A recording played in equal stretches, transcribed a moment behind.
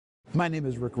My name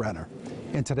is Rick Renner,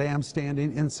 and today I'm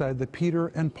standing inside the Peter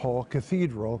and Paul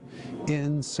Cathedral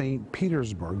in St.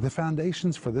 Petersburg. The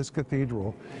foundations for this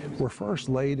cathedral were first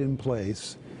laid in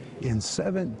place in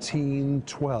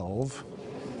 1712,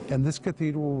 and this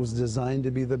cathedral was designed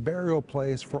to be the burial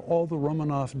place for all the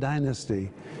Romanov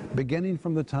dynasty, beginning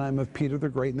from the time of Peter the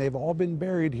Great, and they've all been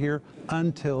buried here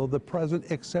until the present,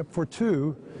 except for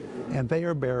two, and they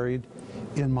are buried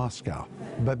in Moscow.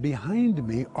 But behind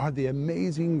me are the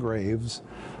amazing graves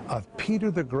of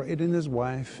Peter the Great and his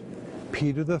wife,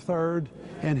 Peter the Third,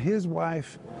 and his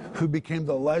wife, who became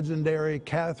the legendary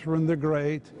Catherine the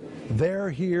Great.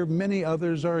 They're here, many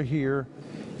others are here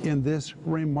in this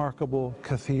remarkable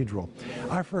cathedral.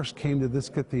 I first came to this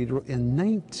cathedral in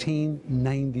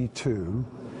 1992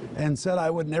 and said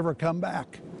I would never come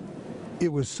back. It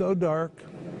was so dark,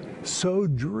 so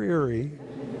dreary,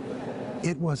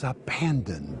 it was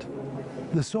abandoned.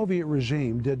 The Soviet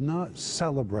regime did not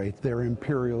celebrate their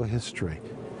imperial history,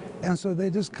 and so they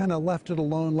just kind of left it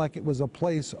alone like it was a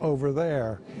place over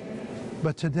there.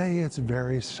 But today it's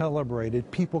very celebrated.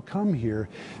 People come here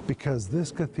because this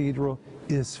cathedral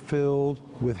is filled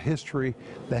with history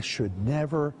that should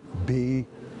never be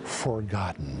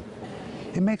forgotten.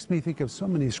 It makes me think of so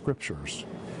many scriptures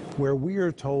where we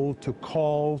are told to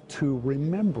call to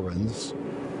remembrance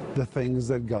the things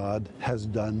that God has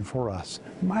done for us.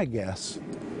 My guess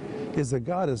is that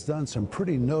God has done some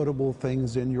pretty notable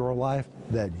things in your life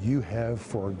that you have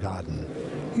forgotten.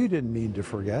 You didn't mean to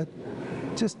forget,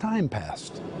 just time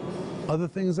passed. Other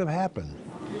things have happened.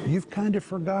 You've kind of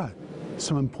forgot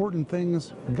some important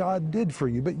things God did for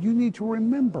you, but you need to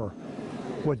remember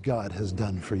what God has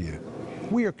done for you.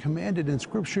 We are commanded in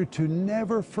Scripture to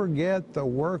never forget the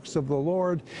works of the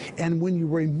Lord, and when you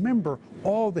remember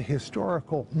all the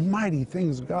historical, mighty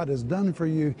things God has done for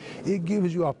you, it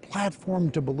gives you a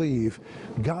platform to believe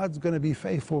God's going to be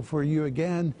faithful for you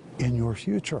again in your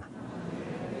future.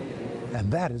 And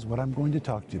that is what I'm going to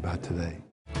talk to you about today.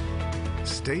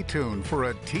 Stay tuned for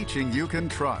a teaching you can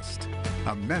trust,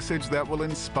 a message that will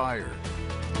inspire,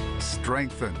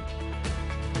 strengthen,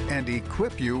 and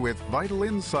equip you with vital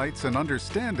insights and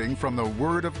understanding from the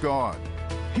Word of God.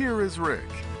 Here is Rick.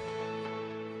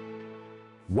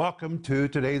 Welcome to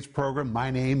today's program.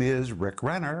 My name is Rick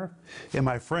Renner, and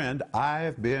my friend,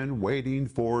 I've been waiting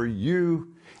for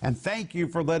you, and thank you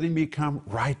for letting me come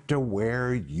right to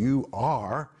where you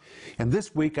are. And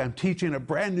this week I'm teaching a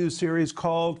brand new series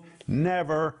called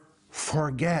Never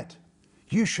Forget.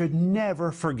 You should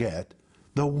never forget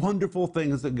the wonderful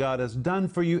things that God has done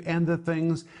for you and the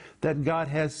things that God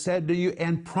has said to you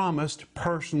and promised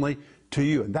personally to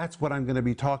you. And that's what I'm going to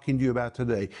be talking to you about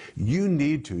today. You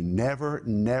need to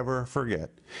never forget.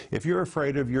 If you're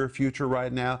afraid of your future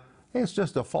right now, it's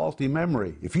just a faulty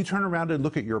memory. If you turn around and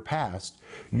look at your past,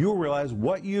 you'll realize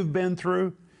what you've been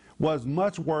through was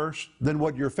much worse than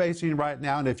what you're facing right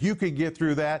now. And if you can get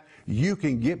through that, you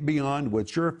can get beyond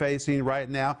what you're facing right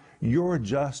now. You're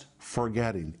just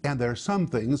forgetting. And there's some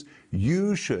things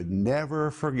you should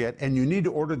never forget. And you need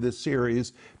to order this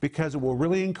series because it will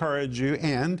really encourage you,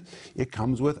 and it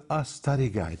comes with a study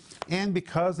guide. And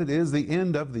because it is the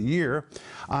end of the year,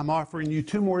 I'm offering you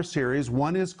two more series.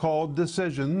 One is called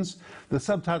Decisions. The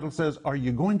subtitle says, Are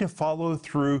you going to follow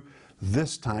through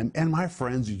this time? And my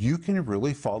friends, you can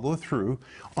really follow through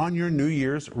on your New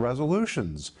Year's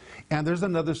resolutions. And there's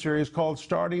another series called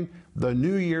Starting the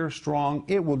New Year Strong.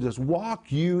 It will just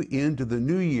walk you into the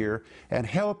new year and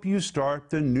help you start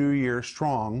the new year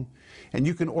strong. And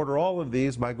you can order all of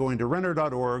these by going to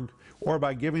Renner.org or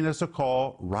by giving us a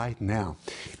call right now.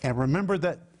 And remember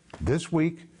that this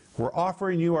week we're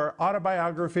offering you our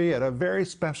autobiography at a very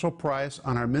special price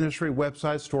on our ministry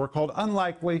website store called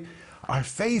Unlikely, our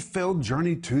faith-filled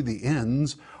journey to the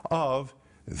ends of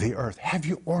the earth. Have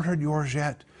you ordered yours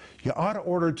yet? You ought to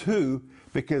order two,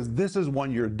 because this is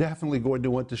one you're definitely going to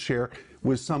want to share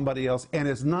with somebody else. And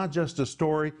it's not just a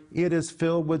story. It is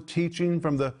filled with teaching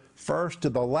from the first to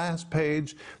the last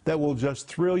page that will just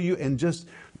thrill you and just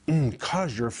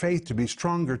cause your faith to be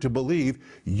stronger, to believe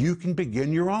you can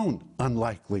begin your own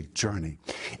unlikely journey.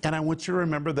 And I want you to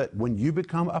remember that when you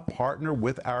become a partner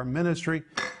with our ministry,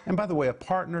 and by the way, a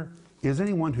partner is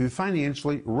anyone who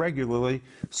financially, regularly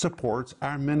supports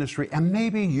our ministry. And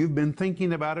maybe you've been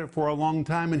thinking about it for a long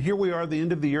time, and here we are at the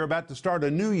end of the year, about to start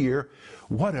a new year.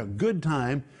 What a good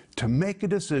time to make a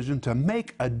decision, to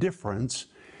make a difference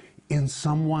in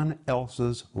someone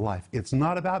else's life. It's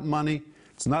not about money.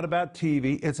 It's not about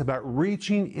TV. It's about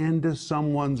reaching into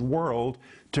someone's world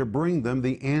to bring them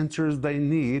the answers they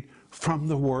need from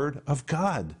the Word of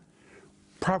God.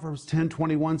 Proverbs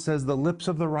 10:21 says, "The lips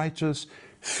of the righteous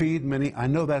feed many. I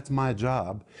know that's my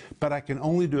job, but I can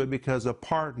only do it because of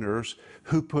partners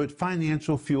who put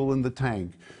financial fuel in the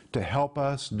tank to help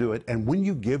us do it. And when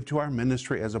you give to our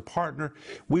ministry as a partner,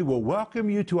 we will welcome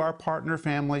you to our partner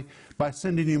family by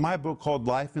sending you my book called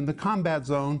Life in the Combat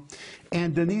Zone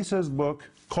and Denise's book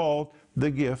called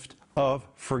The Gift of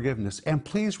Forgiveness. And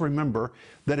please remember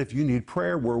that if you need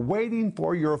prayer, we're waiting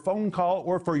for your phone call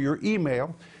or for your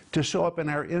email to show up in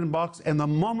our inbox. And the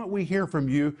moment we hear from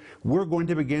you, we're going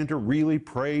to begin to really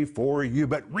pray for you.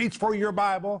 But reach for your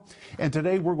Bible. And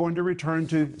today we're going to return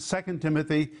to 2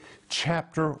 Timothy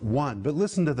chapter 1. But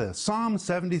listen to this. Psalm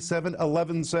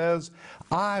 77:11 says,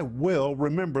 I will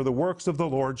remember the works of the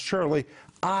Lord. Surely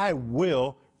I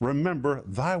will remember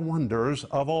thy wonders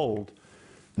of old.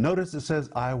 Notice it says,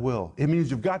 I will. It means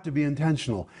you've got to be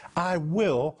intentional. I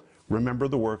will remember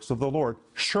the works of the Lord.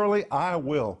 Surely I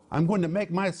will. I'm going to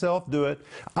make myself do it.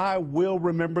 I will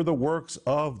remember the works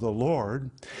of the Lord.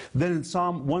 Then in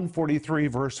Psalm 143,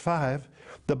 verse 5,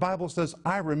 the Bible says,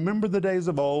 I remember the days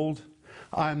of old.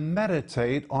 I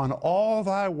meditate on all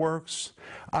thy works.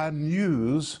 I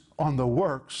muse on the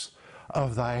works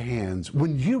of thy hands.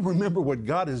 When you remember what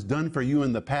God has done for you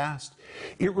in the past,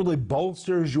 it really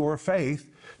bolsters your faith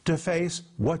to face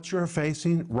what you're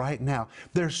facing right now.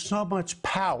 There's so much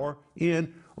power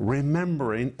in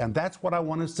remembering, and that's what I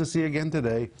want us to see again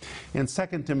today in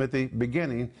 2 Timothy,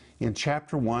 beginning in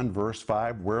chapter 1, verse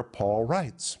 5, where Paul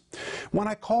writes, when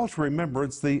I call to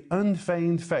remembrance the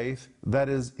unfeigned faith that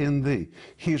is in thee.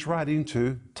 He's writing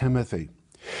to Timothy,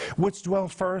 which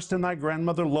dwelt first in thy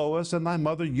grandmother Lois and thy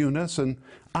mother Eunice, and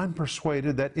I'm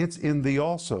persuaded that it's in thee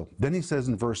also. Then he says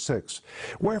in verse 6,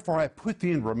 wherefore I put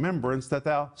thee in remembrance that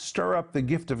thou stir up the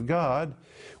gift of God,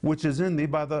 which is in thee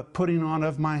by the putting on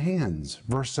of my hands.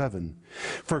 Verse 7,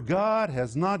 for God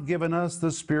has not given us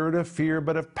the spirit of fear,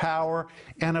 but of power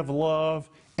and of love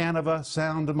and of a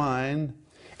sound mind.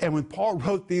 And when Paul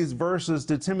wrote these verses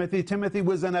to Timothy, Timothy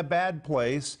was in a bad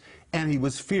place and he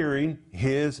was fearing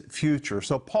his future.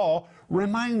 So Paul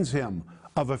reminds him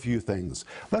of a few things.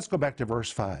 Let's go back to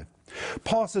verse 5.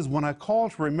 Paul says, when I call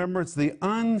to remembrance the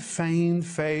unfeigned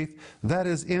faith that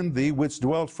is in thee, which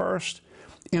dwelt first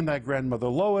in thy grandmother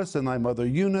Lois and thy mother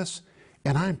Eunice,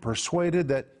 and I'm persuaded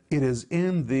that it is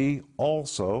in thee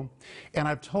also. And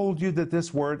I've told you that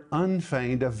this word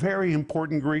unfeigned, a very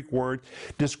important Greek word,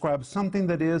 describes something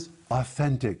that is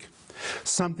authentic,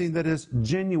 something that is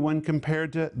genuine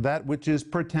compared to that which is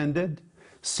pretended,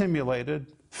 simulated,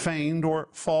 feigned, or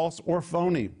false, or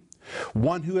phony.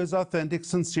 One who is authentic,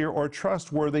 sincere, or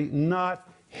trustworthy, not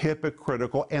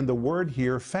hypocritical. And the word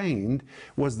here, feigned,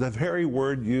 was the very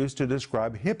word used to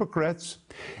describe hypocrites.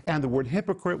 And the word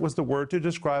hypocrite was the word to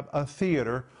describe a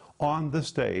theater on the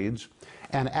stage.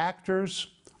 And actors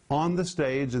on the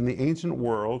stage in the ancient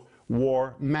world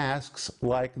wore masks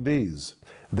like these.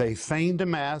 They feigned a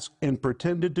mask and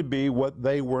pretended to be what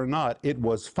they were not. It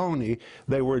was phony.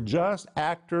 They were just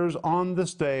actors on the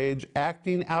stage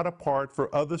acting out a part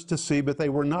for others to see, but they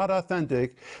were not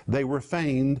authentic. They were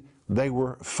feigned. They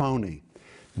were phony.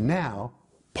 Now,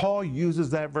 Paul uses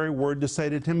that very word to say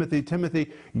to Timothy,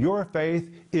 Timothy, your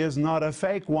faith is not a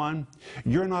fake one.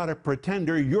 You're not a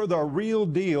pretender. You're the real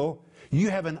deal. You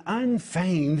have an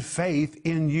unfeigned faith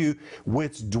in you,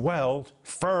 which dwelt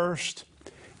first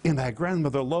in thy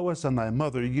grandmother Lois and thy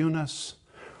mother Eunice.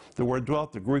 The word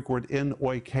dwelt, the Greek word in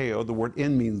oikeo. The word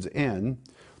in means in.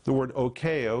 The word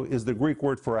oikeo is the Greek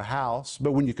word for a house,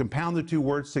 but when you compound the two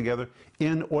words together,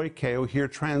 in oikeo, here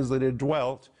translated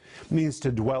dwelt, means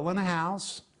to dwell in a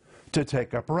house, to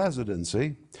take up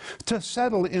residency, to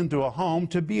settle into a home,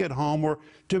 to be at home, or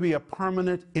to be a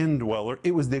permanent indweller.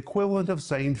 It was the equivalent of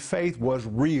saying faith was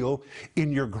real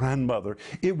in your grandmother.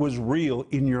 It was real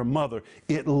in your mother.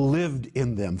 It lived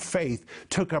in them. Faith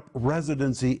took up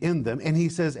residency in them. And he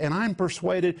says, and I'm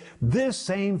persuaded this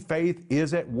same faith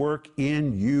is at work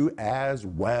in you as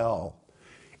well.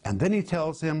 And then he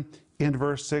tells him in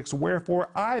verse 6, wherefore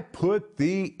I put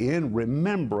thee in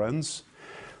remembrance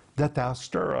that thou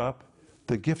stir up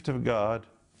the gift of God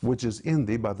which is in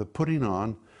thee by the putting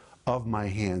on of my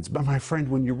hands. But my friend,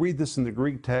 when you read this in the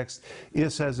Greek text,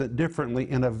 it says it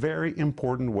differently in a very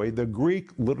important way. The Greek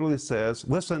literally says,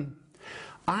 listen,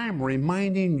 I am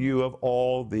reminding you of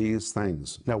all these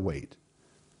things. Now wait,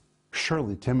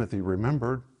 surely Timothy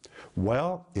remembered.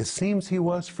 Well, it seems he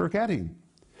was forgetting.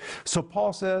 So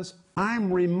Paul says,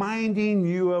 I'm reminding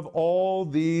you of all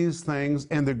these things,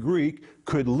 and the Greek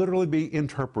could literally be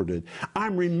interpreted.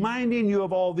 I'm reminding you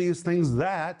of all these things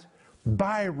that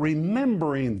by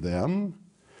remembering them,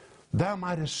 thou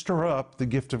mightest stir up the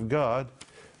gift of God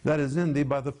that is in thee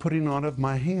by the putting on of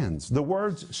my hands. The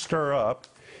words stir up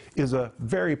is a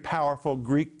very powerful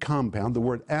Greek compound, the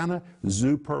word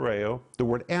anazoupareo. The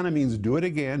word ana means do it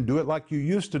again, do it like you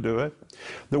used to do it.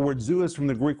 The word zou is from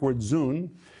the Greek word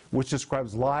zoon, which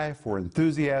describes life or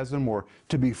enthusiasm or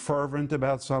to be fervent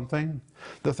about something.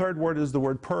 The third word is the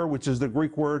word per, which is the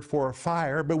Greek word for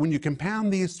fire. But when you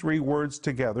compound these three words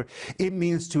together, it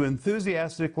means to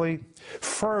enthusiastically,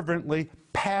 fervently,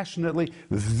 passionately,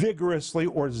 vigorously,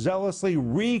 or zealously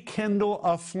rekindle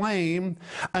a flame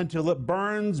until it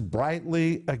burns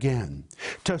brightly again.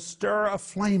 To stir a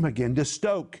flame again, to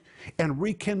stoke and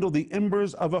rekindle the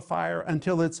embers of a fire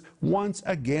until it's once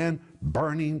again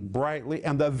burning brightly.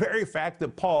 And the very fact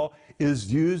that Paul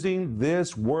is using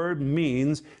this word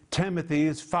means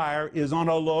Timothy's fire is on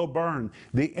a low burn.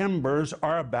 The embers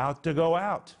are about to go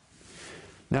out.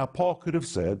 Now, Paul could have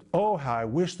said, oh, how I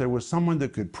wish there was someone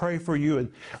that could pray for you and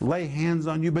lay hands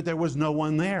on you, but there was no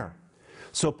one there.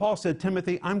 So Paul said,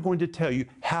 Timothy, I'm going to tell you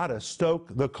how to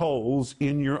stoke the coals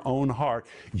in your own heart.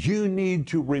 You need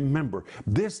to remember,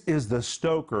 this is the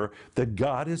stoker that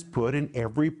God has put in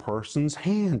every person's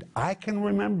hand. I can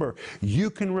remember. You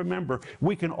can remember.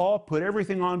 We can all put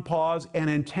everything on pause and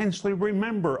intentionally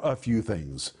remember a few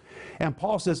things. And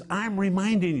Paul says, I'm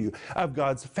reminding you of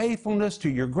God's faithfulness to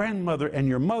your grandmother and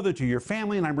your mother, to your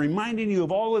family, and I'm reminding you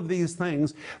of all of these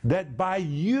things that by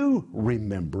you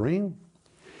remembering,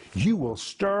 you will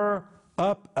stir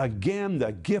up again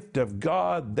the gift of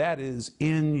God that is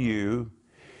in you.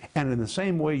 And in the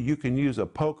same way, you can use a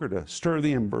poker to stir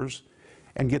the embers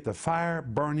and get the fire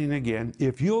burning again.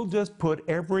 If you'll just put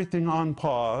everything on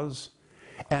pause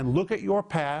and look at your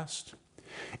past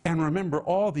and remember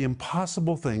all the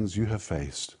impossible things you have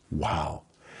faced. Wow.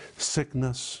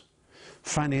 Sickness,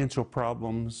 financial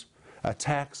problems,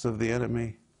 attacks of the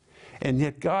enemy. And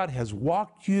yet God has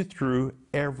walked you through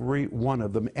every one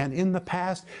of them. And in the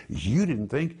past, you didn't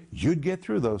think you'd get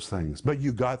through those things. But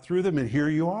you got through them, and here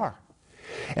you are.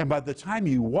 And by the time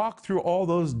you walk through all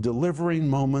those delivering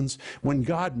moments when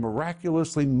God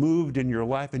miraculously moved in your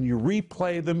life and you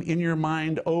replay them in your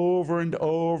mind over and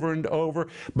over and over,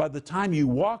 by the time you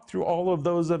walk through all of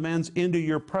those events into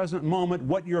your present moment,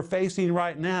 what you're facing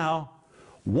right now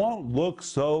won't look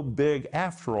so big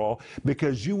after all,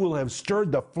 because you will have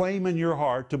stirred the flame in your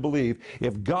heart to believe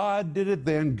if God did it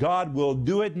then, God will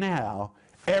do it now.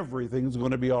 Everything's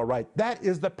going to be all right. That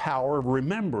is the power of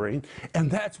remembering, and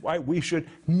that's why we should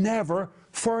never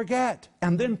forget.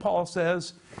 And then Paul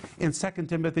says in 2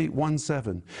 Timothy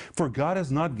 1:7, for God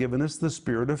has not given us the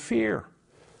spirit of fear,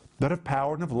 but of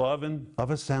power and of love and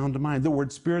of a sound mind. The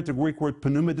word spirit, the Greek word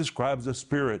pneuma, describes a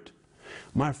spirit.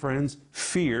 My friends,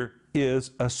 fear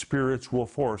is a spiritual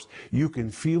force. You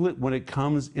can feel it when it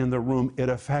comes in the room. It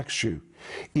affects you.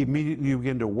 Immediately you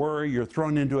begin to worry. You're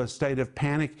thrown into a state of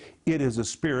panic. It is a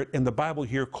spirit, and the Bible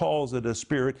here calls it a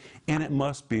spirit, and it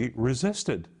must be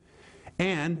resisted.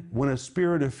 And when a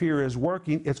spirit of fear is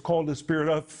working, it's called a spirit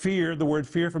of fear. The word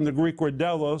fear from the Greek word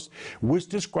delos, which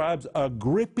describes a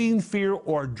gripping fear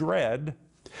or dread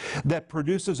that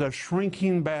produces a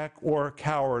shrinking back or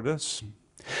cowardice.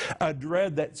 A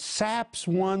dread that saps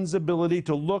one's ability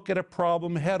to look at a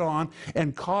problem head on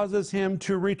and causes him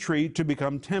to retreat, to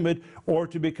become timid, or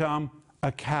to become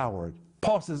a coward.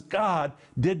 Paul says God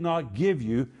did not give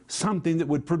you something that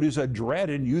would produce a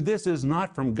dread in you. This is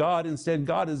not from God. Instead,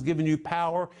 God has given you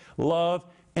power, love,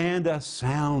 and a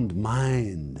sound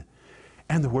mind.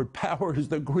 And the word power is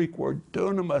the Greek word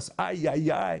dunamis.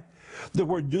 The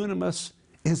word dunamis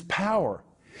is power.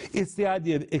 It's the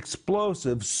idea of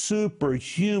explosive,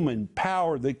 superhuman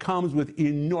power that comes with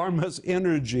enormous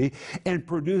energy and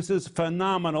produces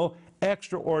phenomenal,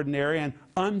 extraordinary, and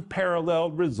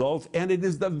unparalleled results. And it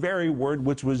is the very word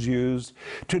which was used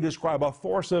to describe a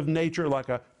force of nature like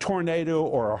a tornado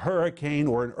or a hurricane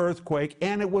or an earthquake.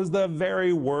 And it was the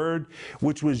very word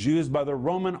which was used by the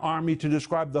Roman army to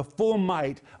describe the full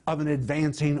might of an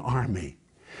advancing army.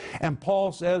 And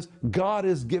Paul says, God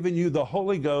has given you the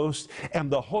Holy Ghost, and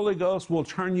the Holy Ghost will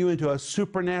turn you into a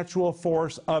supernatural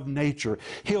force of nature.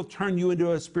 He'll turn you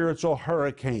into a spiritual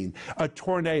hurricane, a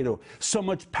tornado, so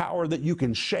much power that you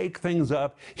can shake things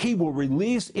up. He will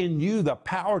release in you the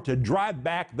power to drive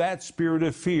back that spirit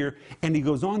of fear. And he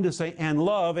goes on to say, and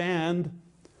love and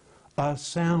a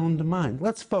sound mind.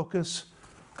 Let's focus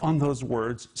on those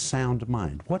words, sound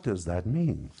mind. What does that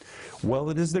mean? Well,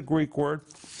 it is the Greek word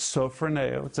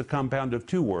sophroneo. It's a compound of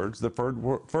two words. The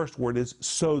first word is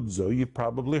sozo. You've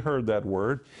probably heard that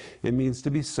word. It means to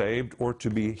be saved or to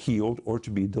be healed or to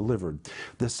be delivered.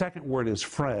 The second word is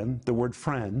phren. The word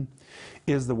phren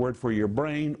is the word for your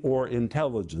brain or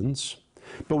intelligence.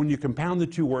 But when you compound the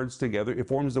two words together, it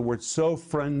forms the word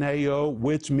sophroneo,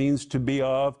 which means to be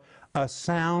of a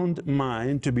sound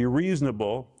mind, to be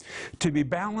reasonable, to be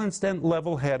balanced and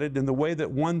level-headed in the way that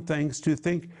one thinks, to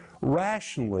think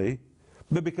rationally,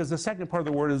 but because the second part of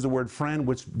the word is the word friend,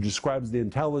 which describes the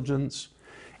intelligence,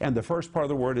 and the first part of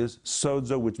the word is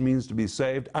sozo, which means to be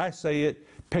saved. I say it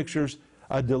pictures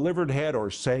a delivered head or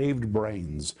saved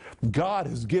brains. God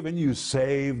has given you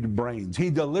saved brains. He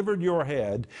delivered your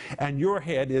head, and your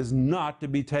head is not to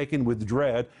be taken with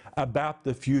dread about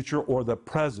the future or the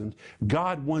present.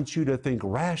 God wants you to think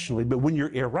rationally, but when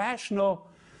you're irrational,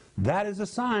 that is a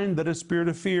sign that a spirit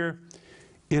of fear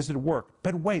is at work.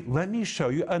 But wait, let me show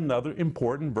you another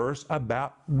important verse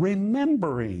about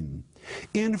remembering.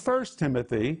 In 1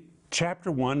 Timothy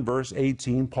chapter 1, verse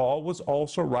 18, Paul was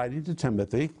also writing to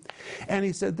Timothy, and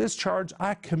he said, "This charge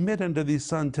I commit unto thee,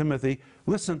 son Timothy,"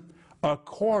 listen,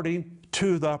 "according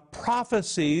to the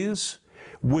prophecies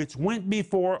which went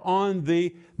before on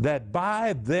thee, that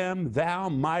by them thou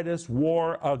mightest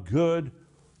war a good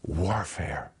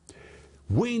warfare."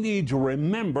 We need to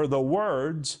remember the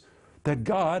words that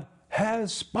God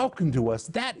has spoken to us.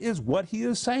 That is what he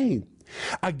is saying.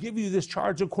 I give you this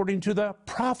charge according to the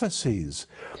prophecies.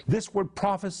 This word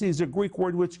prophecy is a Greek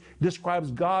word which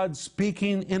describes God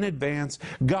speaking in advance,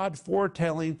 God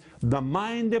foretelling, the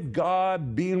mind of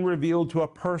God being revealed to a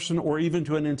person or even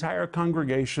to an entire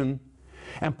congregation.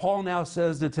 And Paul now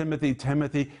says to Timothy,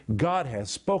 "Timothy, God has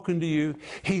spoken to you.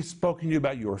 He's spoken to you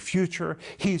about your future.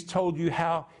 He's told you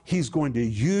how he's going to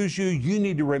use you. You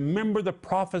need to remember the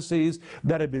prophecies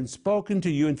that have been spoken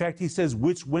to you." In fact, he says,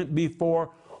 "which went before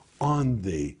on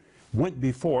thee." Went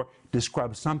before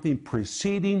describes something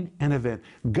preceding an event.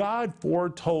 God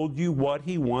foretold you what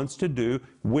he wants to do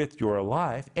with your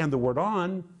life. And the word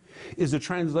 "on" is a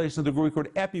translation of the Greek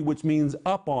word epi, which means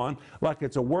up on, like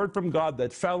it's a word from God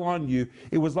that fell on you.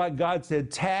 It was like God said,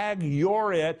 "Tag,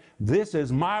 you're it. This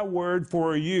is my word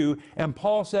for you." And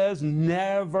Paul says,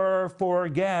 never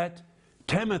forget,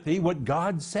 Timothy, what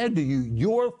God said to you.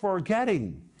 You're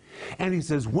forgetting. And he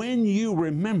says, when you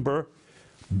remember,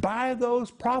 by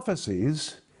those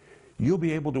prophecies, you'll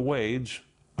be able to wage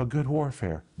a good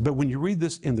warfare. But when you read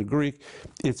this in the Greek,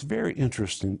 it's very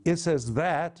interesting. It says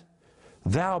that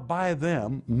thou by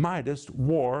them mightest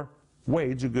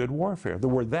wage a good warfare. The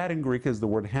word "that" in Greek is the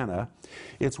word "hena."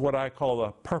 It's what I call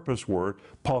a purpose word.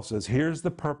 Paul says, here's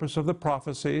the purpose of the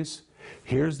prophecies.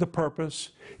 Here's the purpose.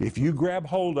 If you grab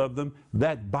hold of them,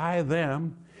 that by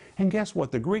them, and guess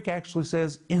what? The Greek actually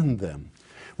says in them.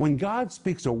 When God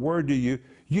speaks a word to you,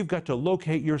 you've got to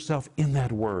locate yourself in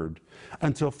that word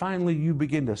until finally you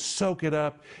begin to soak it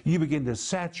up. You begin to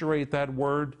saturate that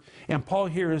word. And Paul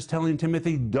here is telling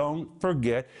Timothy, don't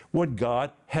forget what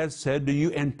God has said to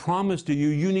you and promised to you.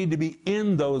 You need to be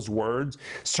in those words,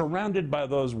 surrounded by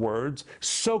those words,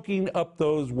 soaking up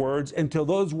those words until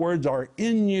those words are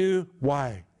in you.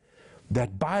 Why?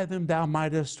 That by them thou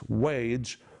mightest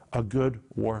wage a good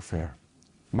warfare.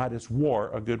 Mightest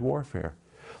war a good warfare.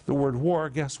 The word war,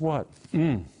 guess what?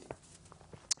 The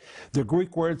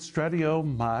Greek word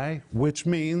stratiomai, which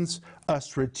means a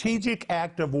strategic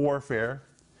act of warfare,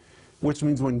 which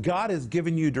means when God has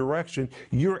given you direction,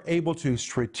 you're able to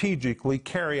strategically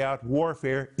carry out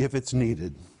warfare if it's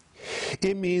needed.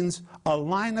 It means a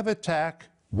line of attack,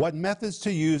 what methods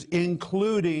to use,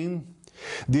 including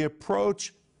the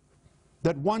approach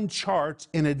that one charts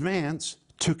in advance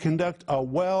to conduct a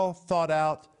well thought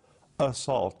out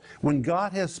assault. When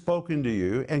God has spoken to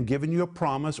you and given you a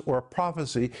promise or a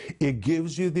prophecy, it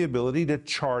gives you the ability to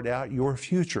chart out your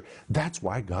future. That's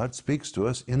why God speaks to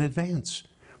us in advance.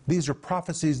 These are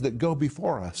prophecies that go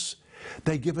before us.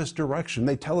 They give us direction.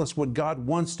 They tell us what God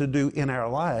wants to do in our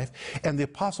life. And the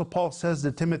Apostle Paul says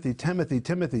to Timothy,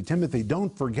 Timothy,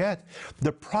 don't forget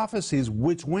the prophecies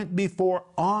which went before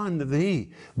on thee.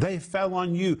 They fell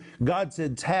on you. God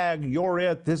said, tag, you're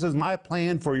it. This is my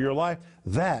plan for your life.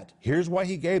 That, here's why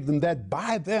he gave them, that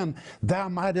by them thou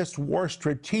mightest war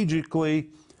strategically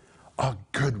a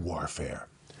good warfare.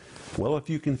 Well,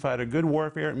 if you can fight a good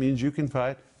warfare, it means you can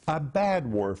fight a bad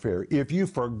warfare. If you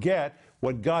forget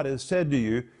what God has said to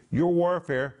you, your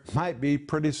warfare might be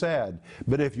pretty sad.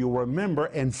 But if you remember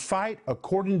and fight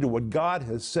according to what God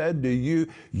has said to you,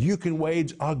 you can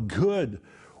wage a good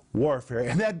warfare.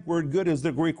 And that word good is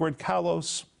the Greek word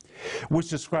kalos, which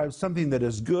describes something that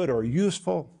is good or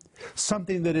useful,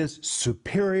 something that is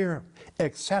superior,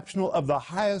 exceptional, of the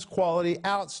highest quality,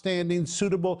 outstanding,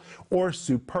 suitable, or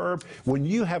superb. When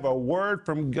you have a word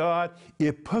from God,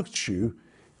 it puts you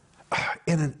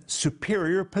in a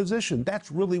superior position.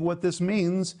 That's really what this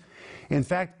means. In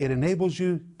fact, it enables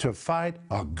you to fight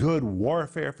a good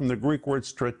warfare from the Greek word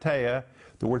strateia.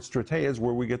 The word strateia is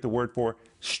where we get the word for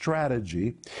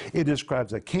strategy. It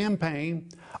describes a campaign,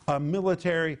 a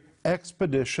military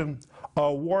expedition,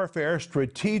 a warfare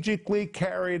strategically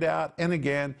carried out, and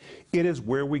again, it is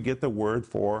where we get the word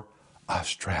for a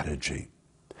strategy.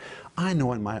 I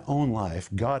know in my own life,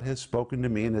 God has spoken to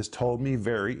me and has told me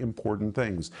very important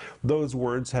things. Those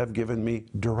words have given me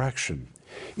direction.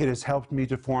 It has helped me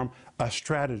to form a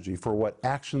strategy for what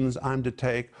actions I'm to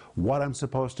take, what I'm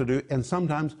supposed to do, and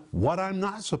sometimes what I'm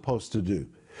not supposed to do.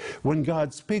 When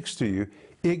God speaks to you,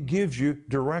 it gives you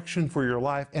direction for your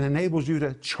life and enables you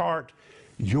to chart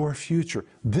your future.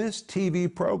 This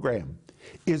TV program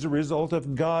is a result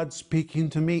of God speaking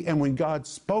to me, and when God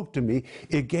spoke to me,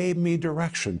 it gave me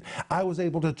direction. I was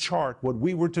able to chart what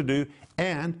we were to do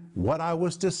and what I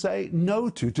was to say no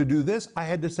to. To do this, I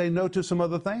had to say no to some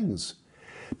other things.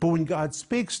 But when God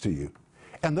speaks to you,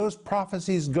 and those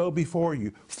prophecies go before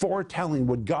you, foretelling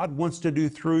what God wants to do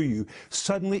through you,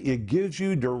 suddenly it gives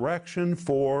you direction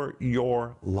for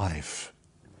your life.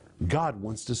 God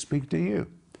wants to speak to you.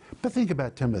 But think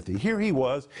about Timothy. Here he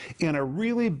was in a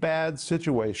really bad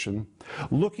situation,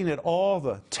 looking at all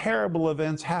the terrible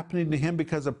events happening to him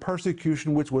because of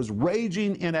persecution which was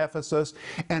raging in Ephesus,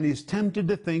 and he's tempted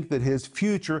to think that his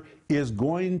future is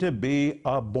going to be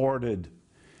aborted.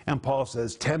 And Paul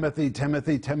says, Timothy,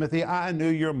 Timothy, Timothy, I knew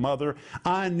your mother,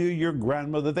 I knew your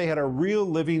grandmother. They had a real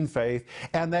living faith,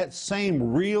 and that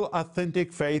same real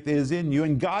authentic faith is in you.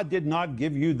 And God did not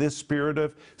give you this spirit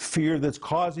of fear that's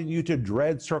causing you to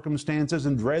dread circumstances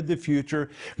and dread the future.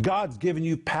 God's given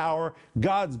you power.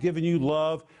 God's given you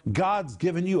love. God's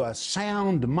given you a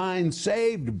sound mind,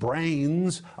 saved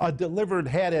brains, a delivered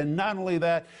head. And not only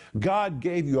that, God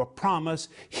gave you a promise.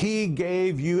 He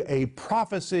gave you a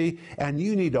prophecy, and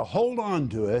you need to hold on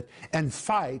to it and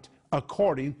fight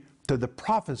according to the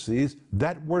prophecies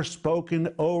that were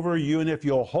spoken over you. And if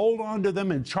you'll hold on to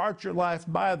them and chart your life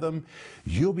by them,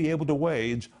 you'll be able to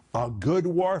wage a good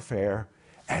warfare,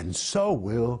 and so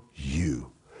will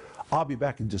you. I'll be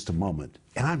back in just a moment,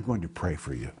 and I'm going to pray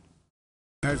for you.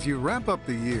 As you wrap up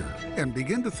the year and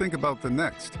begin to think about the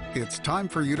next, it's time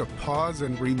for you to pause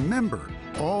and remember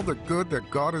all the good that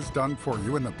God has done for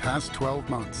you in the past 12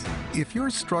 months. If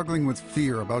you're struggling with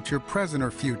fear about your present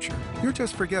or future, you're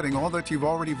just forgetting all that you've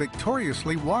already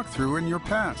victoriously walked through in your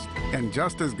past. And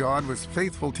just as God was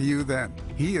faithful to you then,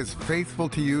 He is faithful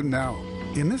to you now.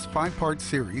 In this 5-part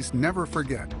series, Never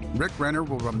Forget, Rick Renner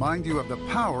will remind you of the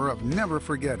power of never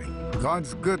forgetting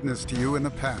God's goodness to you in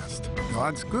the past.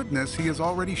 God's goodness He is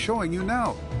already showing you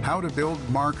now. How to build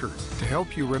markers to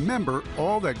help you remember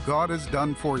all that God has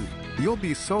done for you. You'll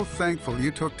be so thankful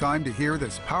you took time to hear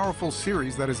this powerful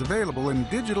series that is available in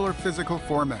digital or physical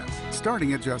formats,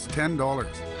 starting at just $10.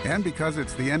 And because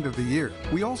it's the end of the year,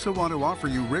 we also want to offer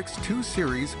you Rick's 2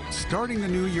 series, Starting the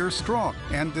New Year Strong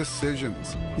and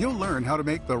Decisions. You'll learn how to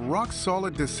make the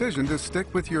rock-solid decision to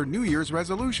stick with your New Year's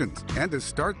resolutions and to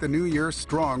start the new year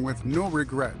strong with no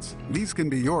regrets. These can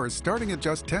be yours starting at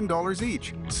just $10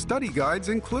 each, study guides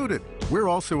included. We're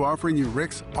also offering you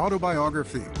Rick's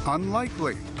autobiography,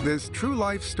 Unlikely. This true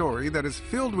life story that is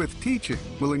filled with teaching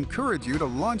will encourage you to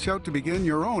launch out to begin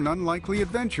your own unlikely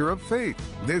adventure of faith.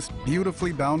 This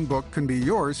beautifully bound book can be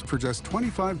yours for just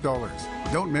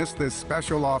 $25. Don't miss this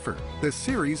special offer. The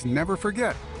series Never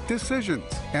Forget, Decisions,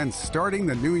 and Starting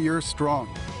the New Year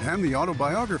Strong, and the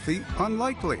autobiography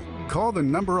Unlikely. Call the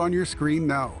number on your screen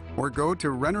now or go to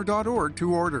Renner.org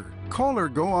to order. Call or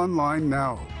go online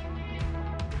now.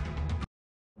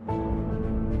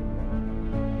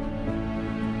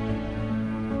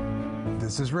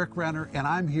 This is Rick Renner, and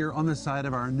I'm here on the side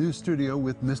of our new studio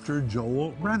with Mr.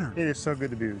 Joel Renner. It is so good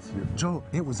to be with you. Joel,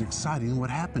 it was exciting what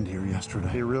happened here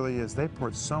yesterday. It really is. They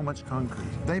poured so much concrete.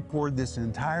 They poured this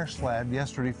entire slab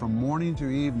yesterday from morning to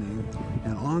evening,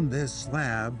 and on this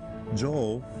slab,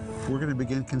 Joel, we're going to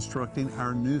begin constructing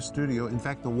our new studio. In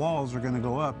fact, the walls are going to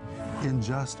go up in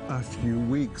just a few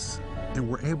weeks, and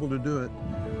we're able to do it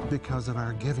because of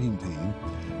our giving team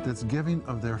that's giving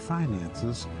of their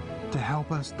finances to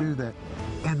help us do that.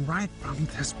 And right from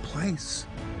this place,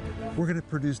 we're going to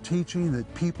produce teaching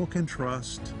that people can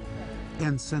trust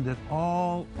and send it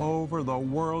all over the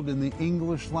world in the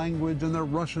English language and the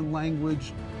Russian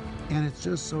language And it's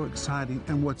just so exciting.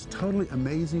 And what's totally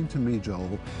amazing to me,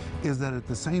 Joel, is that at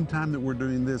the same time that we're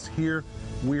doing this here,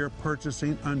 we are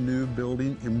purchasing a new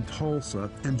building in Tulsa.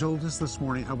 And Joel, just this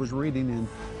morning, I was reading in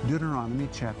Deuteronomy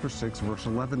chapter 6, verse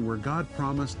 11, where God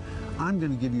promised, I'm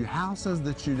going to give you houses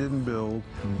that you didn't build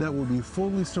that will be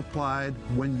fully supplied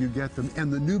when you get them.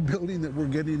 And the new building that we're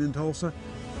getting in Tulsa,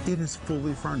 it is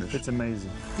fully furnished. It's amazing.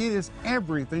 It is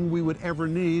everything we would ever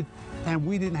need, and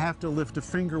we didn't have to lift a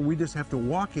finger. We just have to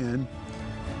walk in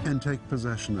and take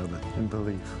possession of it. And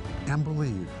believe. And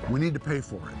believe. We need to pay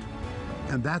for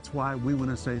it. And that's why we want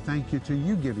to say thank you to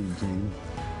you, giving team,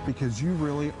 because you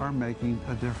really are making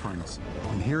a difference.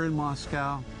 And here in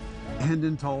Moscow and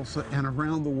in Tulsa and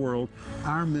around the world,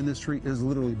 our ministry is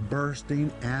literally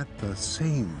bursting at the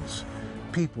seams.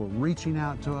 People reaching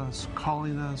out to us,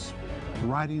 calling us,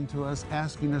 writing to us,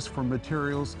 asking us for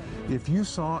materials. If you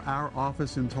saw our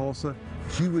office in Tulsa,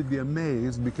 you would be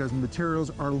amazed because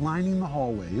materials are lining the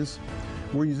hallways.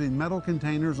 We're using metal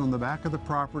containers on the back of the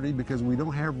property because we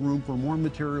don't have room for more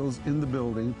materials in the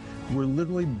building. We're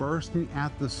literally bursting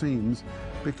at the seams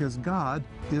because God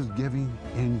is giving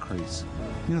increase.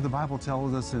 You know, the Bible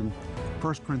tells us in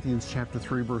 1 Corinthians chapter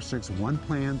 3, verse 6, one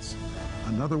plants,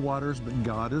 another waters, but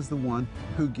God is the one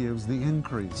who gives the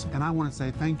increase. And I want to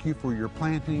say thank you for your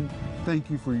planting, thank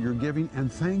you for your giving, and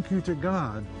thank you to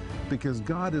God, because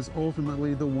God is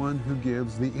ultimately the one who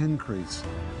gives the increase.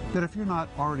 That if you're not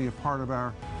already a part of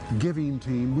our giving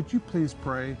team, would you please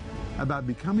pray about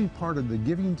becoming part of the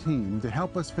giving team to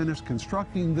help us finish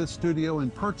constructing this studio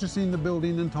and purchasing the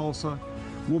building in Tulsa?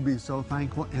 We'll be so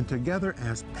thankful. And together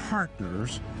as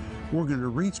partners, we're going to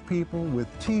reach people with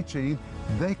teaching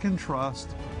they can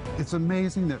trust. It's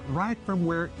amazing that right from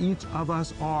where each of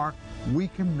us are, we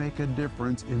can make a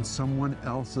difference in someone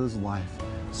else's life.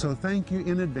 So thank you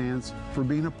in advance for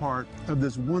being a part of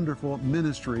this wonderful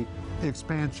ministry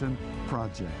expansion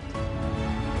project.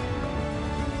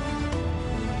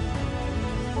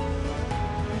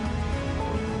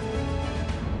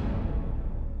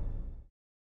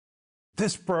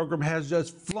 This program has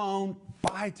just flown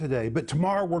by today, but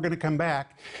tomorrow we're going to come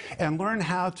back and learn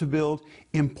how to build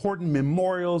important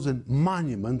memorials and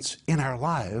monuments in our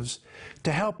lives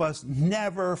to help us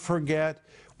never forget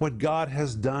what God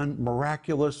has done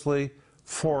miraculously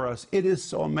for us. It is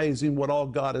so amazing what all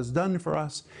God has done for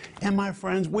us. And my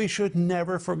friends, we should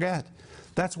never forget.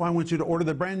 That's why I want you to order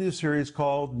the brand new series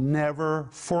called Never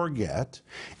Forget.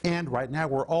 And right now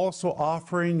we're also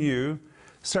offering you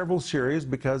several series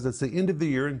because it's the end of the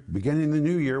year and beginning of the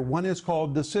new year. One is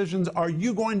called Decisions. Are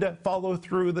you going to follow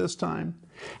through this time?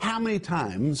 How many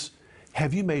times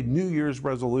have you made New Year's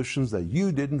resolutions that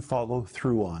you didn't follow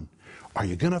through on? Are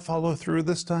you going to follow through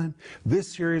this time?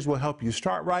 This series will help you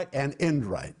start right and end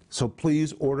right. So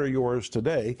please order yours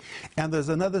today. And there's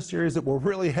another series that will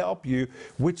really help you,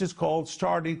 which is called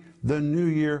Starting the New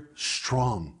Year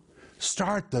Strong.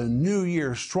 Start the new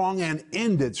year strong and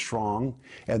end it strong.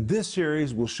 And this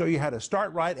series will show you how to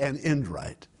start right and end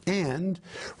right. And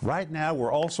right now,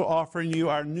 we're also offering you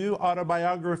our new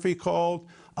autobiography called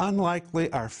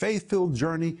Unlikely, Our Faith-Filled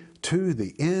Journey to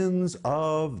the Ends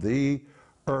of the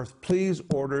Earth. Please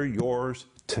order yours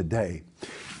today.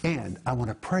 And I want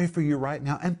to pray for you right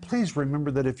now. And please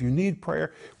remember that if you need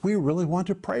prayer, we really want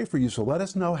to pray for you. So let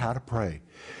us know how to pray.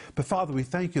 But Father, we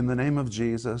thank you in the name of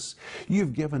Jesus.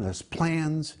 You've given us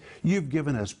plans. You've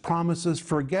given us promises.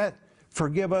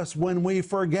 Forgive us when we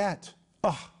forget.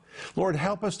 Oh, Lord,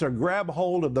 help us to grab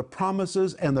hold of the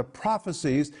promises and the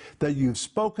prophecies that you've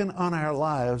spoken on our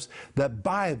lives, that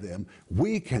by them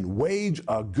we can wage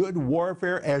a good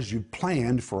warfare as you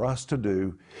planned for us to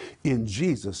do. In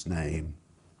Jesus' name,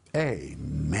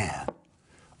 amen.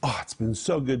 Oh, it's been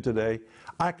so good today.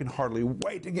 I can hardly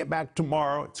wait to get back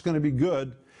tomorrow. It's going to be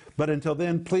good. But until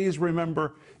then, please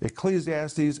remember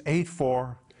Ecclesiastes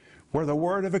 8:4, where the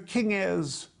word of a king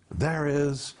is, there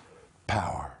is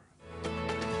power.